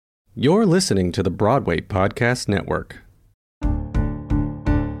You're listening to the Broadway Podcast Network.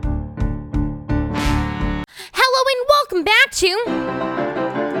 Hello and welcome back to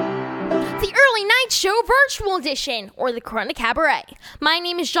the Early Night Show Virtual Edition, or the Corona Cabaret. My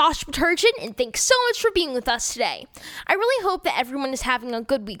name is Josh Turgeon, and thanks so much for being with us today. I really hope that everyone is having a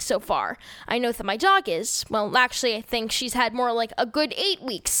good week so far. I know that my dog is. Well, actually, I think she's had more like a good 8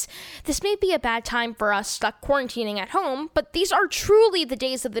 weeks. This may be a bad time for us stuck quarantining at home, but these are truly the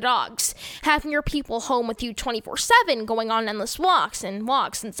days of the dogs. Having your people home with you 24/7, going on endless walks,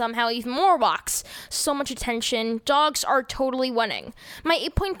 and somehow even more walks. So much attention. Dogs are totally winning. My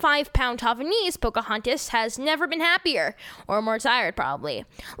 8.5-pound Taiwanese Pocahontas has never been happier, or more tired probably.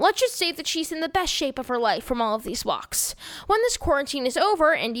 Let's just say that she's in the best shape of her life from all of these walks. When this quarantine is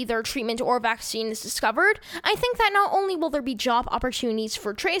over and either a treatment or vaccine is discovered, I think that not only will there be job opportunities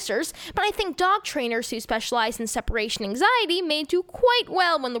for tracers, but I think dog trainers who specialize in separation anxiety may do quite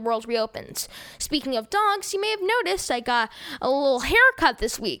well when the world reopens. Speaking of dogs, you may have noticed I got a little haircut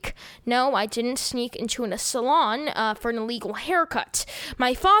this week. No, I didn't sneak into a salon for an illegal haircut.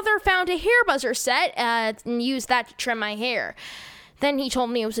 My father found a hair buzzer set and used that to trim my hair. Then he told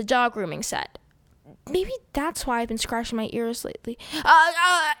me it was a dog grooming set. Maybe that's why I've been scratching my ears lately.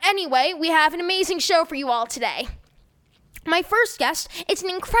 Anyway, we have an amazing show for you all today. My first guest is an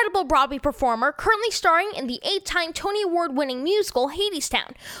incredible Broadway performer currently starring in the 8-time Tony Award-winning musical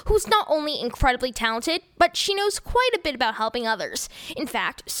Hadestown, who's not only incredibly talented, but she knows quite a bit about helping others. In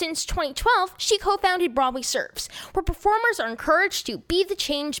fact, since 2012, she co-founded Broadway Serves, where performers are encouraged to be the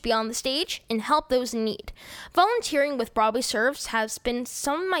change beyond the stage and help those in need. Volunteering with Broadway Serves has been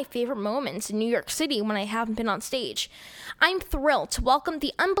some of my favorite moments in New York City when I haven't been on stage. I'm thrilled to welcome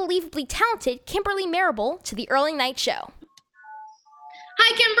the unbelievably talented Kimberly Marable to the Early Night Show.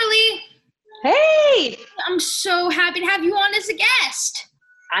 Hi, Kimberly. Hey! I'm so happy to have you on as a guest.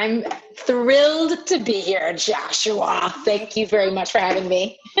 I'm thrilled to be here, Joshua. Thank you very much for having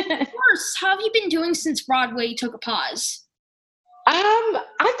me. Of course. How have you been doing since Broadway took a pause?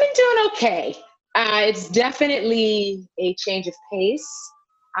 I've been doing okay. It's definitely a change of pace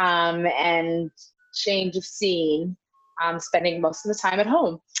and change of scene. I'm spending most of the time at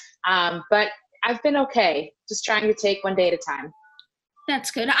home. But I've been okay, just trying to take one day at a time.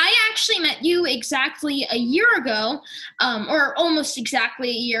 That's good. I actually met you exactly a year ago, or almost exactly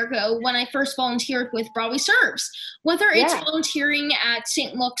a year ago, when I first volunteered with Broadway Serves. Whether it's volunteering at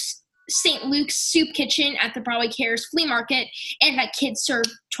St. Luke's Soup Kitchen at the Broadway Cares Flea Market and at Kids Serve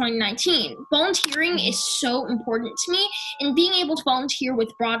 2019. Volunteering is so important to me, and being able to volunteer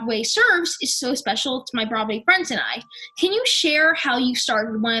with Broadway Serves is so special to my Broadway friends and I. Can you share how you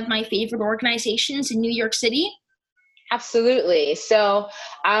started one of my favorite organizations in New York City? Absolutely. So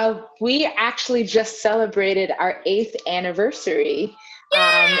we actually just celebrated our 8th anniversary.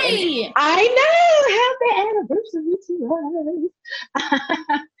 Yay! I know! Happy anniversary to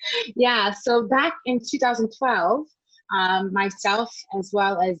us! Yeah, so back in 2012, myself as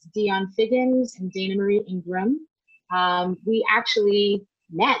well as Dion Figgins and Dana Marie Ingram, we actually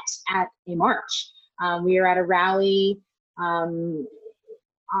met at a march. We were at a rally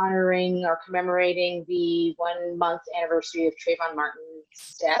honoring or commemorating the 1-month anniversary of Trayvon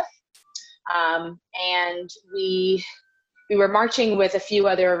Martin's death. And we were marching with a few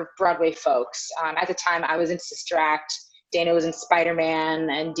other Broadway folks. At the time, I was in Sister Act, Dana was in Spider-Man,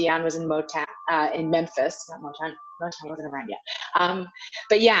 and Dion was in in Memphis. Not Motown. Motown wasn't around yet.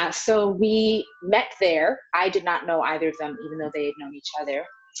 But yeah, so we met there. I did not know either of them, even though they had known each other.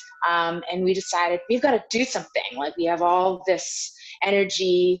 And we decided we've got to do something. Like, we have all this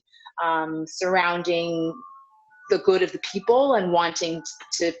energy surrounding the good of the people and wanting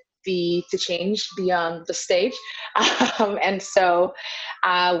to change beyond the stage. And so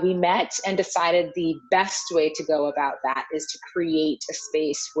we met and decided the best way to go about that is to create a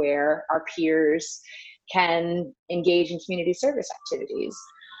space where our peers can engage in community service activities.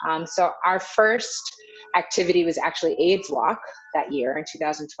 So our first activity was actually AIDS Walk that year in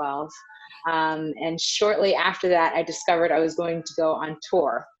 2012. And shortly after that, I discovered I was going to go on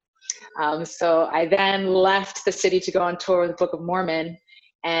tour. So I then left the city to go on tour with the Book of Mormon,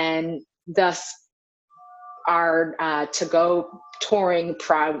 and thus our to-go touring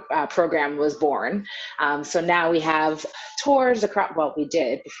program was born. So now we have tours across, well, we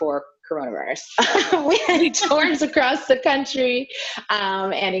did before coronavirus. We had tours across the country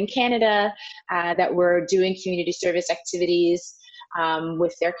and in Canada that were doing community service activities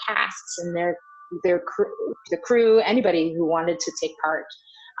with their casts and their crew, anybody who wanted to take part.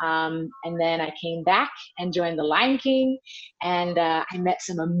 And then I came back and joined the Lion King, and I met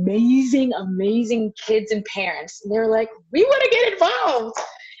some amazing kids and parents. And they were like, we want to get involved.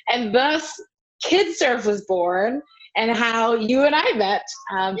 and thus Kids Serve was born, and how you and I met,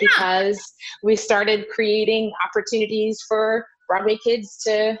 because we started creating opportunities for Broadway kids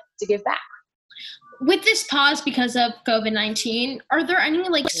to give back. With this pause because of COVID-19, are there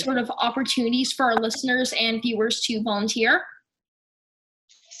any sort of opportunities for our listeners and viewers to volunteer?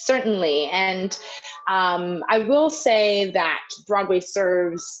 Certainly. And I will say that Broadway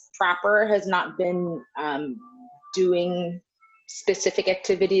Serves proper has not been doing specific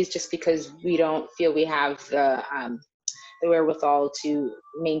activities just because we don't feel we have the wherewithal to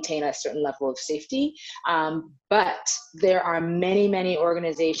maintain a certain level of safety. But there are many, many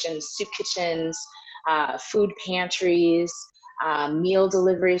organizations, soup kitchens, food pantries, meal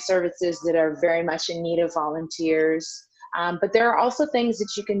delivery services that are very much in need of volunteers. But there are also things that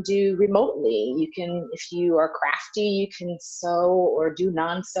you can do remotely. You can, if you are crafty, you can sew or do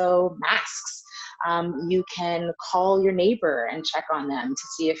non-sew masks. You can call your neighbor and check on them to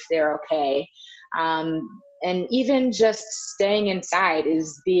see if they're okay. And even just staying inside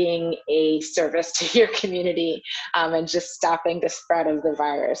is being a service to your community, and just stopping the spread of the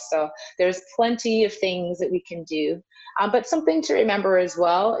virus. So there's plenty of things that we can do. But something to remember as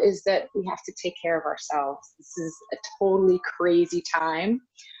well is that we have to take care of ourselves. This is a totally crazy time.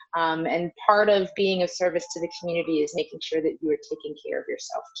 And part of being of service to the community is making sure that you are taking care of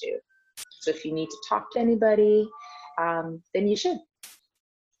yourself too. So if you need to talk to anybody, then you should.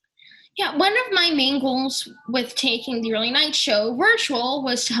 Yeah, one of my main goals with taking the Early Night Show virtual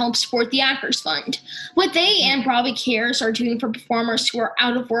was to help support the Actors Fund. What they and Broadway Cares are doing for performers who are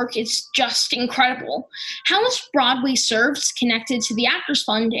out of work is just incredible. How is Broadway Serves connected to the Actors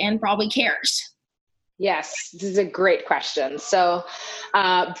Fund and Broadway Cares? Yes, this is a great question. So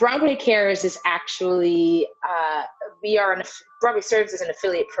Broadway Cares is actually, Broadway Serves is an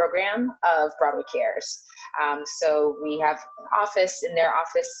affiliate program of Broadway Cares. So we have an office in their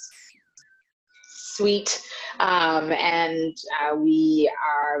office suite, and we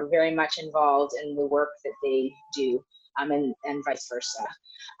are very much involved in the work that they do, and vice versa.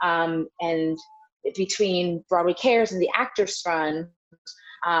 And between Broadway Cares and the Actors Fund,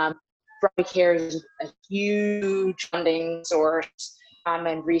 Broadway Cares is a huge funding source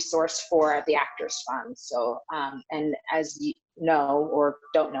and resource for the Actors Fund. So, and as you know or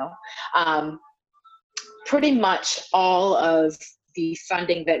don't know, pretty much all of the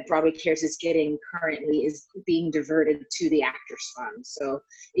funding that Broadway Cares is getting currently is being diverted to the Actors Fund. So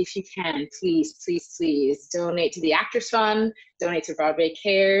if you can, please, please, please donate to the Actors Fund, donate to Broadway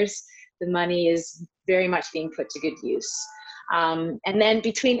Cares. The money is very much being put to good use. And then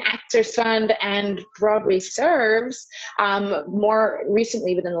between Actors Fund and Broadway Serves, more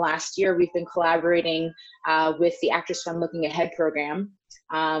recently within the last year, we've been collaborating with the Actors Fund Looking Ahead program,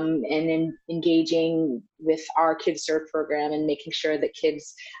 and in engaging with our Kids Serve program and making sure that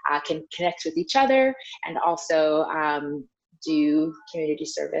kids can connect with each other and also do community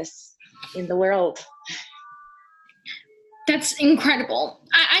service in the world. That's incredible.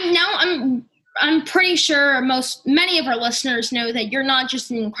 I'm pretty sure many of our listeners know that you're not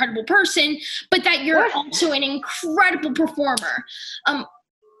just an incredible person, but that you're also an incredible performer. And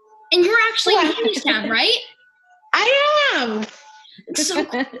you're actually in Henderson, right? I am.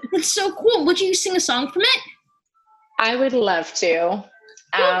 It's so cool. Would you sing a song from it? I would love to.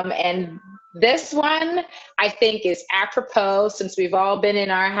 And this one, I think, is apropos since we've all been in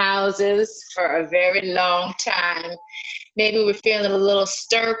our houses for a very long time. Maybe we're feeling a little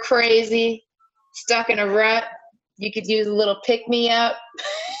stir crazy, stuck in a rut. You could use a little pick me up.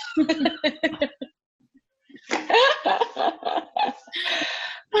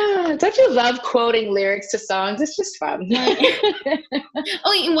 Don't you love quoting lyrics to songs? It's just fun.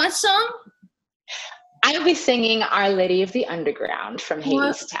 Oh, and what song? I'll be singing Our Lady of the Underground from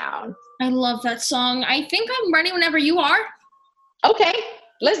Hadestown. I love that song. I think I'm ready whenever you are. Okay,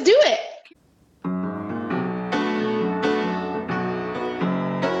 let's do it.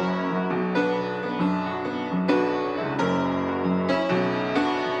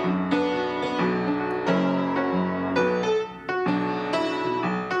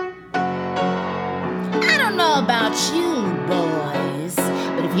 About you boys,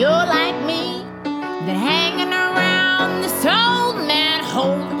 but if you're like me, then hanging around this old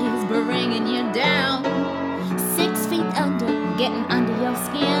manhole is bringing you down. 6 feet under, getting under your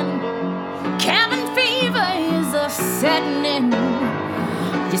skin. Cabin fever is setting in.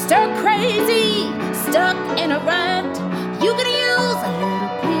 You're stir crazy, stuck in a rut. You could use a little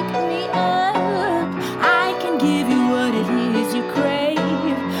pick me up. I can give you what it is you crave.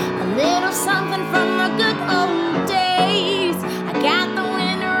 A little something from the good old days. I got the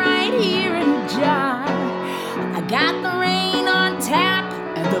wind right here in a jar. I got the rain on tap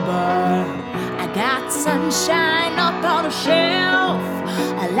and the but I got sunshine up on a shelf.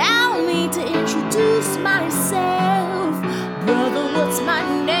 Allow me to introduce myself. Brother, what's my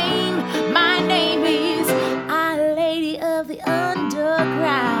name? My name is Our Lady of the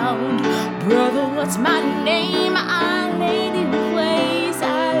Underground. Brother, what's my name? Our Lady of Ways,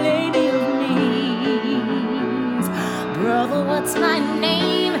 Our Lady of Needs. Brother, what's my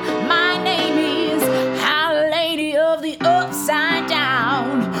name? My name is Our Lady of the Upside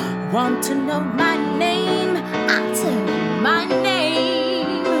Down. Want to know my name? I'll tell you my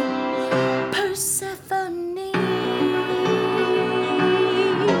name. Persephone.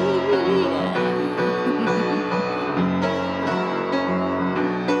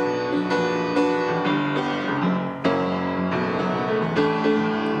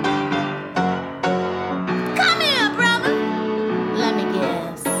 Come here, brother. Let me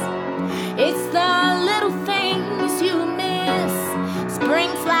guess. It's the little things you miss.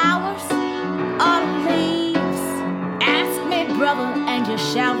 Spring flowers, autumn leaves. Ask me, brother, and you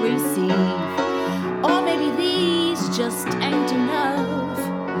shall receive. Or maybe these just ain't enough.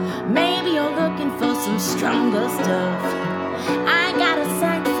 Maybe you're looking for some stronger stuff. I got a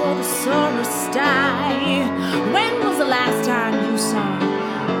sight for the solar sky. When was the last time you saw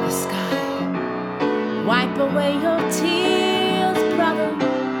the sky? Wipe away your tears, brother.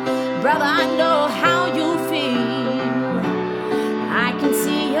 Brother, I know how you feel. I can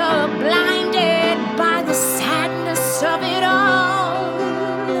see you're blinded by the sadness of it all.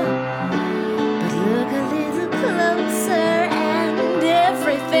 But look a little closer and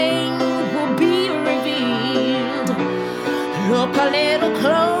everything will be revealed. Look a little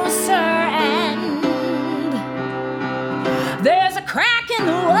closer and there's a crack in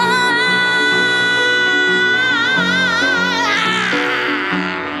the wall.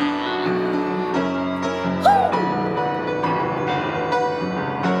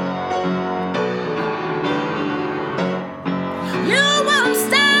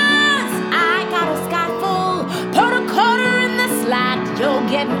 You'll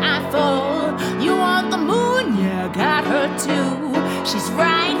get an eyeful. You want the moon? Yeah, got her too. She's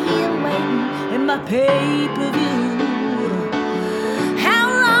right here waiting in my pay-per-view. How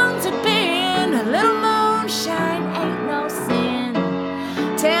long's it been? A little moonshine ain't no sin.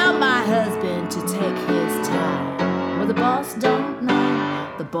 Tell my husband to take his time. Well, the boss don't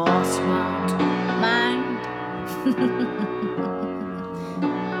know, the boss won't mind.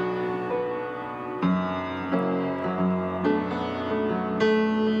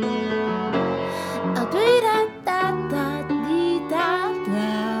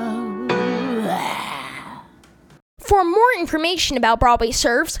 For more information about Broadway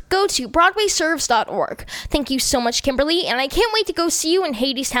Serves, go to BroadwayServes.org. Thank you so much, Kimberly, and I can't wait to go see you in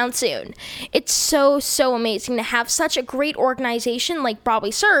Hadestown soon. It's so amazing to have such a great organization like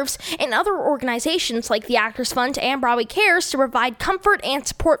Broadway Serves and other organizations like the Actors Fund and Broadway Cares to provide comfort and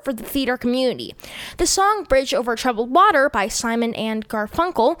support for the theater community. The song Bridge Over Troubled Water by Simon and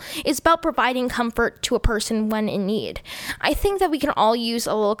Garfunkel is about providing comfort to a person when in need. I think that we can all use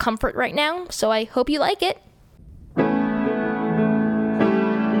a little comfort right now, so I hope you like it.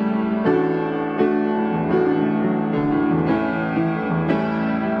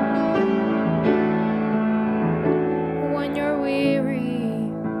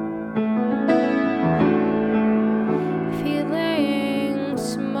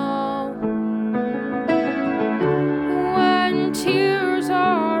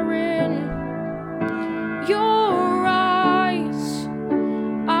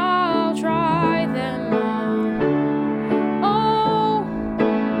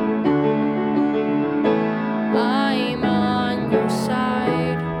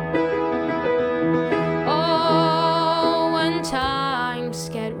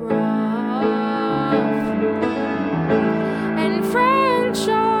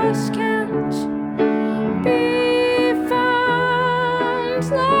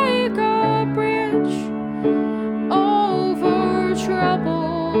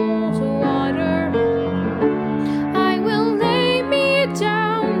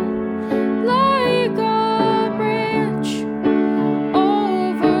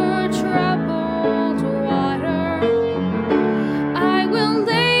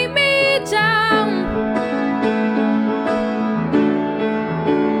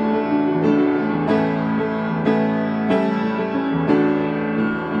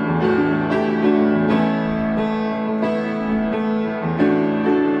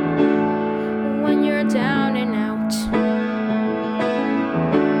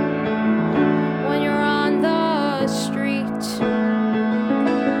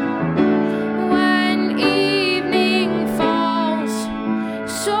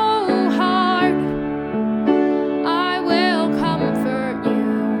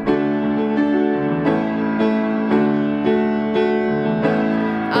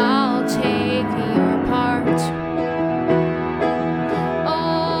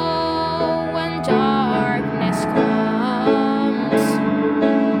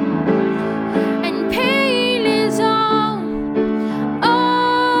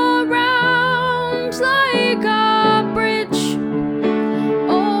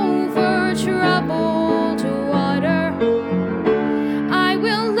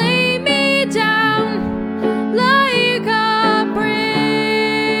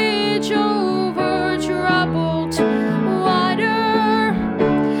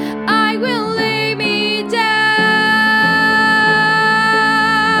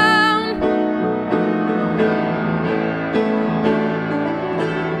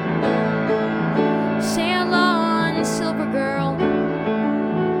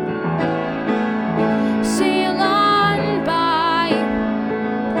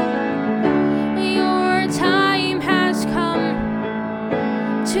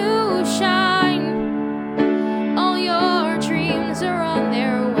 on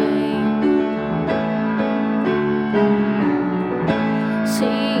their way.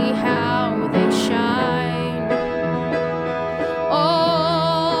 See how they shine.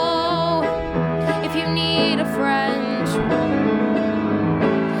 Oh, if you need a friend,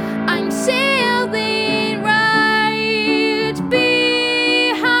 I'm sailing right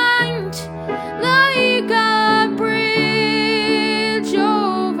behind, like a bridge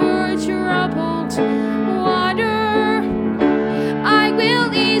over troubled water. I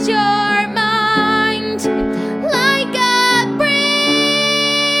will ease your mind, like a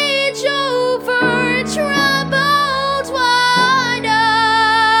bridge over troubled water.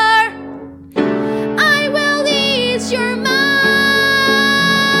 I will ease your mind.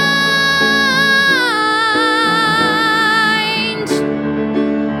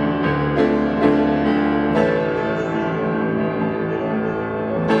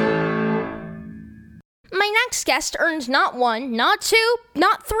 My next guest earned not one, not two,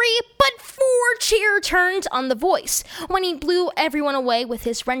 not three, but 4 chair turns on The Voice when he blew everyone away with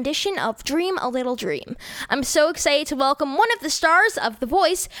his rendition of Dream a Little Dream. I'm so excited to welcome one of the stars of The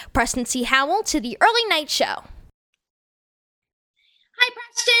Voice, Preston C. Howell, to the Early Night Show. Hi,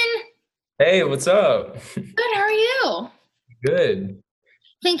 Preston. Hey, what's up? Good, how are you? Good.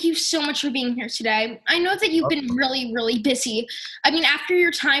 Thank you so much for being here today. I know that you've been really, really busy. I mean, after your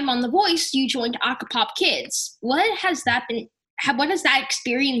time on The Voice, you joined Acapop Kids. What has that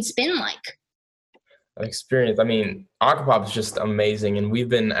experience been like? Experience. I mean, Acapop is just amazing. And we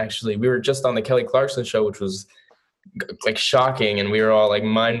were just on the Kelly Clarkson show, which was like shocking. And we were all like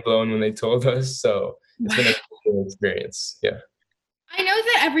mind blown when they told us. So it's been a cool experience. Yeah. I know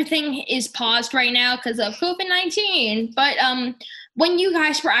that everything is paused right now because of COVID-19, but when you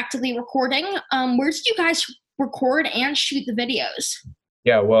guys were actively recording, where did you guys record and shoot the videos?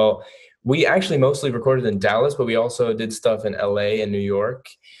 Yeah, well, we actually mostly recorded in Dallas, but we also did stuff in LA and New York.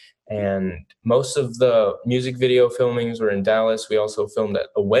 And most of the music video filmings were in Dallas. We also filmed at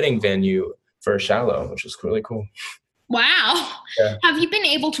a wedding venue for Shallow, which was really cool. Wow. Yeah. Have you been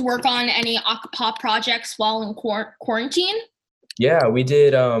able to work on any Acapop projects while in quarantine? Yeah, we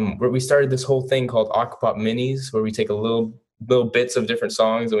did. We started this whole thing called Acapop Minis, where we take a little bits of different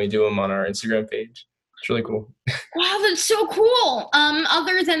songs and we do them on our Instagram page. It's really cool. Wow, that's so cool.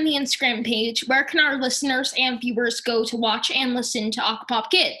 Other than the Instagram page, where can our listeners and viewers go to watch and listen to Acapop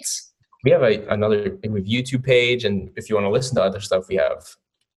Kids? We have another YouTube page, and if you want to listen to other stuff, we have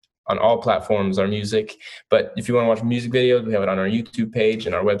on all platforms our music. But if you want to watch music videos, we have it on our YouTube page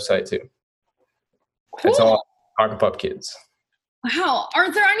and our website too. Cool. It's all Acapop Kids. Wow.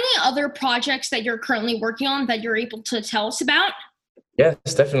 Are there any other projects that you're currently working on that you're able to tell us about? Yes,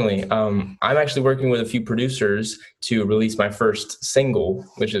 definitely. I'm actually working with a few producers to release my first single,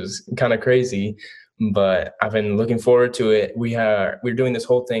 which is kind of crazy, but I've been looking forward to it. We're doing this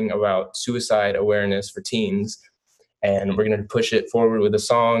whole thing about suicide awareness for teens, and we're going to push it forward with a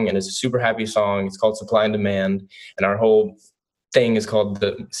song, and it's a super happy song. It's called Supply and Demand, and our whole thing is called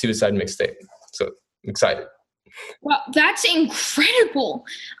the Suicide Mixtape. So I'm excited. Well, that's incredible.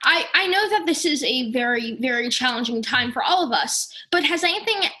 I know that this is a very, very challenging time for all of us, but has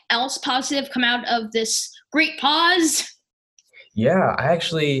anything else positive come out of this great pause? Yeah, I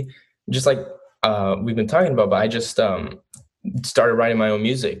actually, just like we've been talking about, but I just started writing my own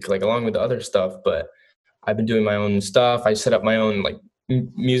music, like along with the other stuff, but I've been doing my own stuff. I set up my own like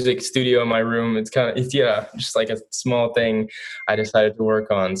music studio in my room. It's just like a small thing I decided to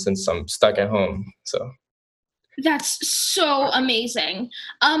work on since I'm stuck at home. So that's so amazing.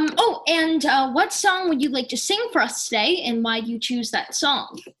 And what song would you like to sing for us today, and why do you choose that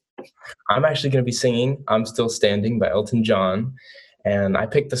song? I'm actually going to be singing I'm Still Standing by Elton John. And I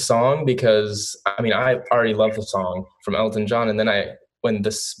picked the song because, I mean, I already love the song from Elton John. And then when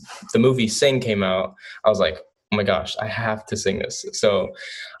the movie Sing came out, I was like, oh my gosh, I have to sing this. So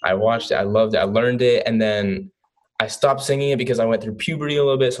I watched it. I loved it. I learned it. And then I stopped singing it because I went through puberty a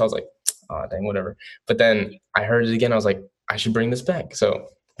little bit. So I was like, oh, dang, whatever. But then I heard it again. I was like, I should bring this back. So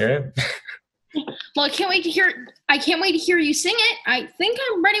here I am. Well, I can't wait to hear you sing it. I think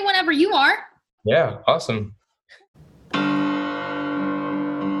I'm ready whenever you are. Yeah, awesome.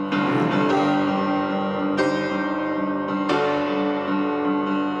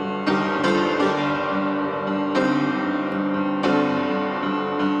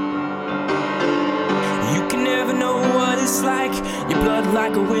 Like your blood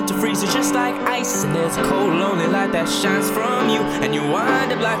like a winter freezer, just like ice, and there's a cold lonely light that shines from you, and you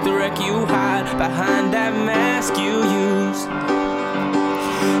wind up like the wreck you hide behind that mask you use.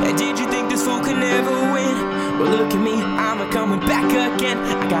 And did you think this fool could never win? Well, look at me, I'm coming back again.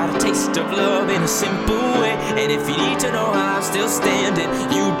 I got a taste of love in a simple way. And if you need to know how I'm still standing,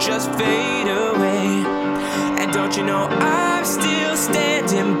 you just fade away. And don't you know I'm still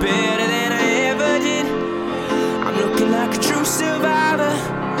standing better than I ever did. I'm looking like a true survivor.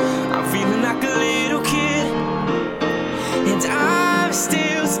 I'm feeling like a little kid. And I'm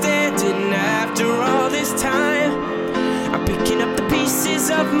still standing after all this time. I'm picking up the pieces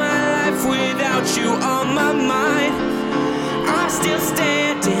of my life without you on my mind. I'm still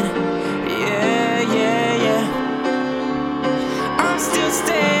standing, yeah, yeah, yeah. I'm still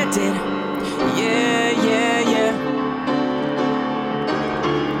standing, yeah, yeah, yeah.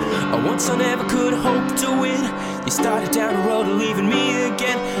 Once I never could hope to win. You started down the road of leaving me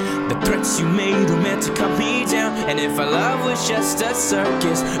again. The threats you made were meant to cut me down. And if our love was just a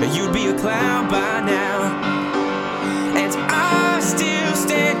circus, you'd be a clown by now. And I'm still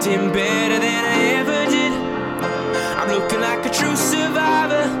standing better than I ever did. I'm looking like a true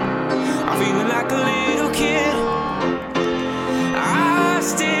survivor. I'm feeling like a little kid. I'm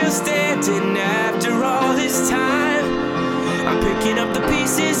still standing after all this time. I'm picking up the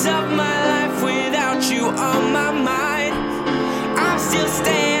pieces of my life without you on my mind. I'm still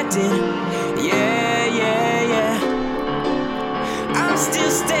standing, yeah, yeah, yeah. I'm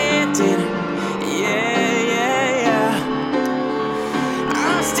still standing, yeah, yeah, yeah.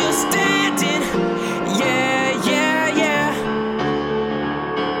 I'm still standing, yeah, yeah, yeah.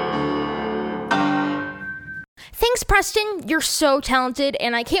 Thanks, Preston. You're so talented,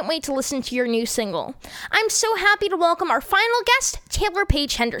 and I can't wait to listen to your new single. I'm so happy to welcome our final guest, Taylor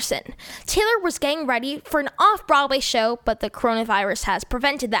Paige Henderson. Taylor was getting ready for an off-Broadway show, but the coronavirus has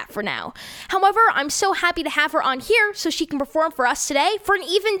prevented that for now. However, I'm so happy to have her on here so she can perform for us today for an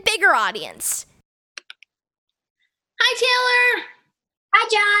even bigger audience. Hi, Taylor. Hi,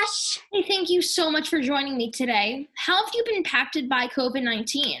 Josh. Hey, thank you so much for joining me today. How have you been impacted by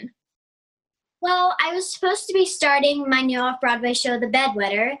COVID-19? Well, I was supposed to be starting my new off-Broadway show, The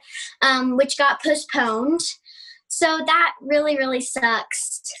Bedwetter, which got postponed. So that really, really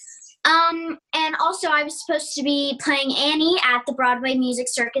sucks. And also, I was supposed to be playing Annie at the Broadway Music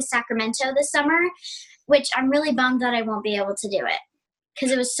Circus Sacramento this summer, which I'm really bummed that I won't be able to do it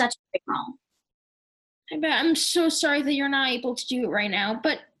because it was such a big role. I bet. I'm so sorry that you're not able to do it right now.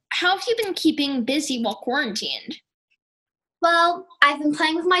 But how have you been keeping busy while quarantined? Well, I've been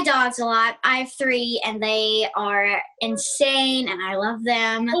playing with my dogs a lot. I have 3, and they are insane, and I love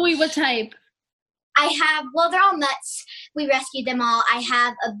them. Oh, wait, what type? They're all nuts. We rescued them all. I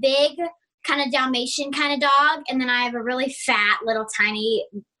have a big kind of Dalmatian kind of dog, and then I have a really fat, little tiny,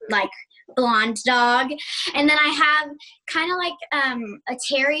 like, blonde dog. And then I have kind of like a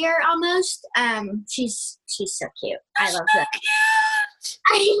terrier almost. She's so cute. I love her.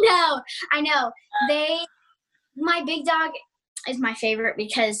 I know. My big dog is my favorite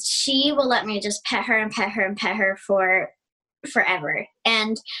because she will let me just pet her and pet her and pet her for forever.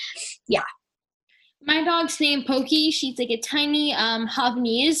 And yeah. My dog's named Pokey. She's like a tiny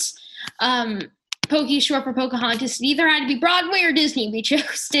Havanese. Pokey, short for Pocahontas. It either had to be Broadway or Disney. We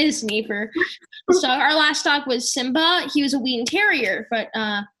chose Disney for so our last dog was Simba. He was a Wheaten Terrier, but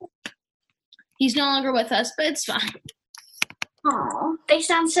he's no longer with us, but it's fine. Oh, they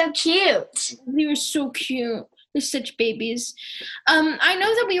sound so cute. They were so cute. They're such babies. I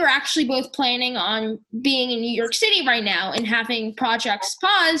know that we were actually both planning on being in New York City right now, and having projects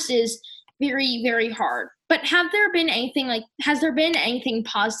paused is very, very hard. But has there been anything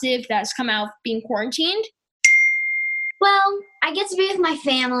positive that's come out of being quarantined? Well, I get to be with my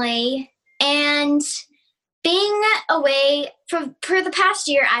family, and being away for the past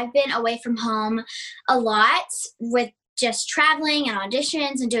year, I've been away from home a lot with just traveling and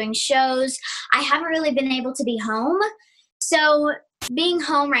auditions and doing shows. I haven't really been able to be home. So being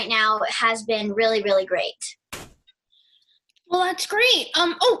home right now has been really, really great. Well, that's great.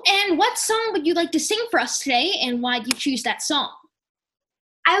 And what song would you like to sing for us today, and why did you choose that song?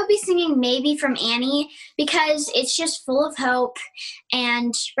 I will be singing Maybe from Annie because it's just full of hope.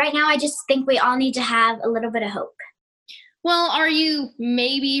 And right now I just think we all need to have a little bit of hope. Well, are you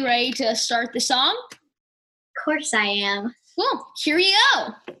maybe ready to start the song? Of course I am. Cool. Here you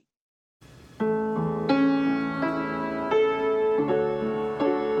go.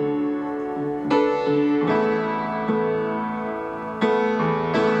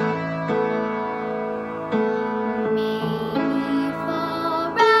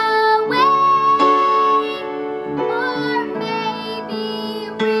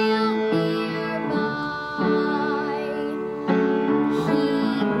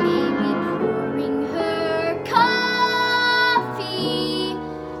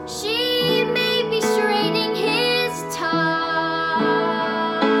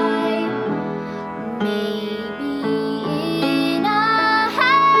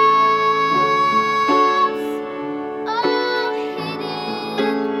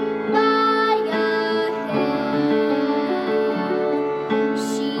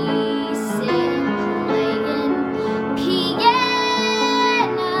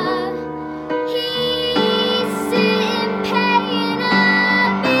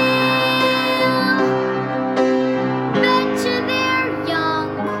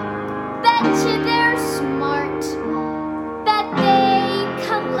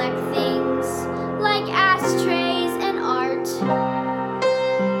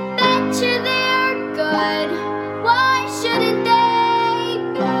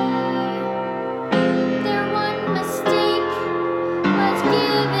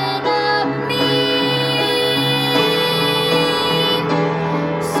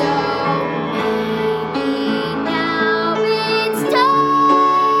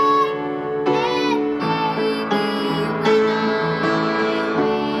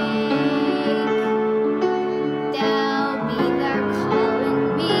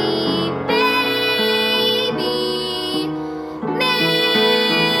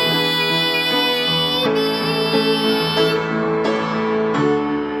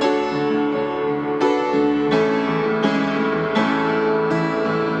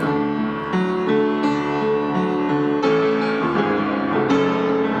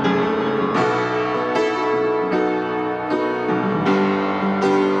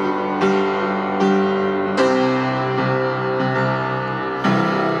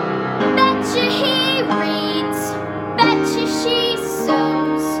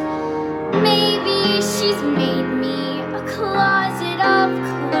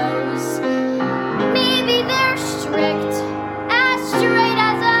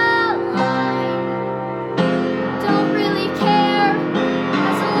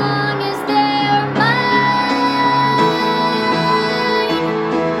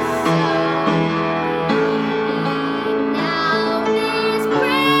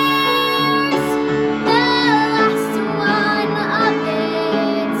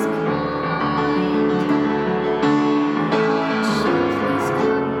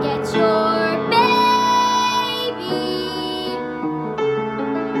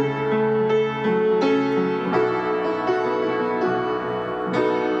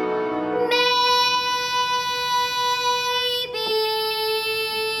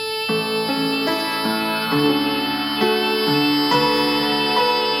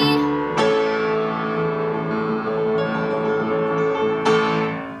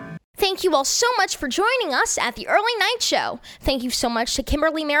 you all so much for joining us at the Early Night Show. Thank you so much to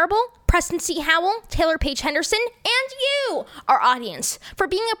Kimberly Marable, Preston Howell, Taylor Paige Henderson, and you, our audience, for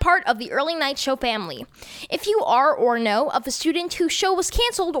being a part of the Early Night Show family. If you are or know of a student whose show was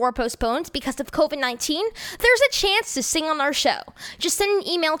canceled or postponed because of COVID-19, there's a chance to sing on our show. Just send an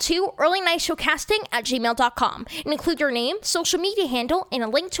email to earlynightshowcasting@gmail.com and include your name, social media handle, and a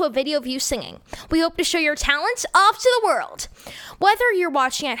link to a video of you singing. We hope to show your talents off to the world. Whether you're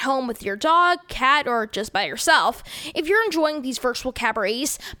watching at home with your dog, cat, or just by yourself, if you're enjoying these virtual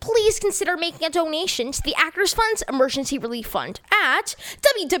cabarets, please consider making a donation to the Actors Fund's Emergency Relief Fund at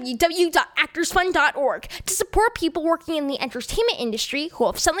www.actorsfund.org to support people working in the entertainment industry who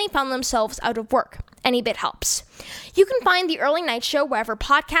have suddenly found themselves out of work. Any bit helps. You can find The Early Night Show wherever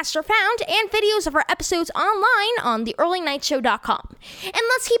podcasts are found and videos of our episodes online on theearlynightshow.com. And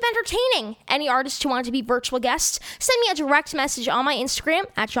let's keep entertaining. Any artists who want to be virtual guests, send me a direct message on my Instagram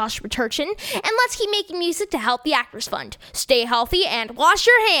at Joshua Turchin, and let's keep making music to help the Actors Fund. Stay healthy and wash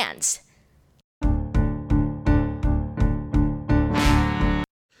your hands.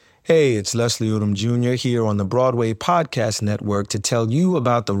 Hey, it's Leslie Odom Jr. here on the Broadway Podcast Network to tell you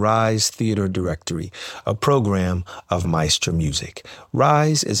about the Rise Theater Directory, a program of Maestro Music.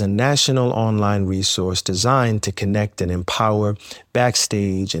 Rise is a national online resource designed to connect and empower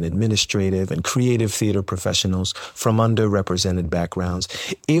backstage and administrative and creative theater professionals from underrepresented backgrounds.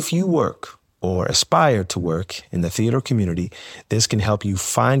 If you work or aspire to work in the theater community, this can help you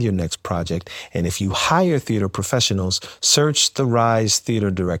find your next project. And if you hire theater professionals, search the Rise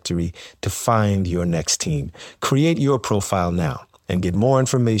Theater Directory to find your next team. Create your profile now and get more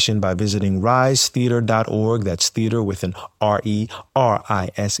information by visiting risetheater.org. That's theater with an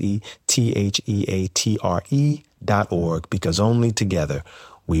RERISETHEATRE.org, because only together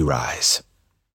we rise.